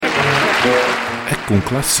Un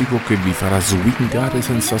classico che vi farà swingare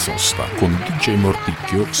senza sosta, con DJ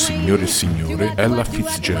Mortiglio, signore e signore, Ella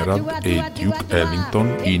Fitzgerald e Duke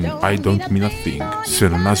Ellington in I Don't Mean a Thing. Se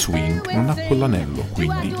non ha swing, non ha quell'anello,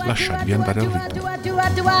 quindi lasciatevi andare al ritmo.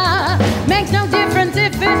 Makes no difference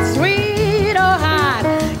if it's sweet or hot.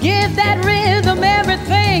 Give that rhythm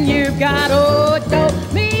everything you've got. Oh, it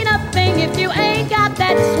don't mean a thing if you ain't got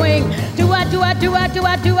that swing.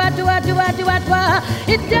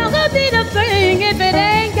 It doesn't mean a thing if it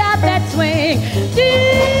ain't got that swing.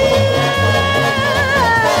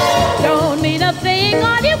 Don't mean a thing.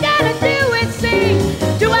 All you gotta do is sing.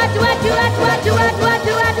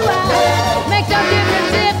 Makes no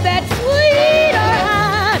difference if that's sweet or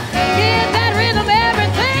hot. Give that rhythm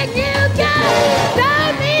everything you got.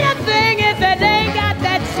 Don't mean a thing if it ain't got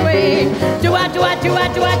that swing.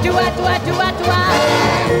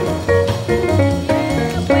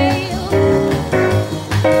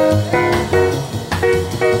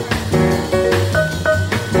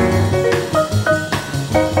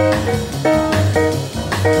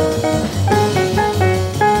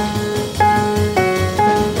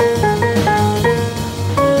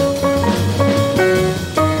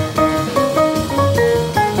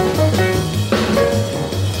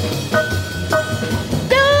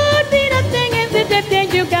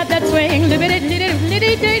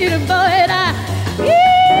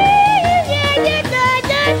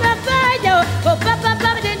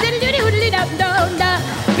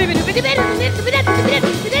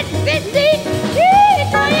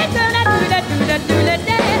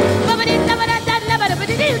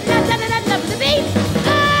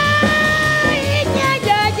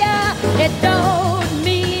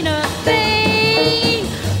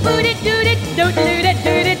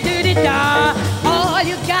 All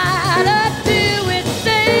you gotta do is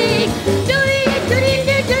sing.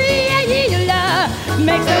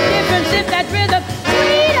 Makes no difference if that rhythm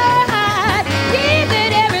sweet or hot. Give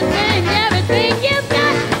it everything, everything you've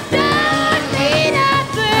got. Don't need a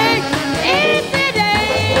thing if it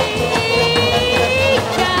ain't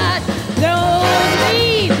got. Don't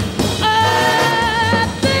need a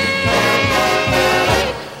thing.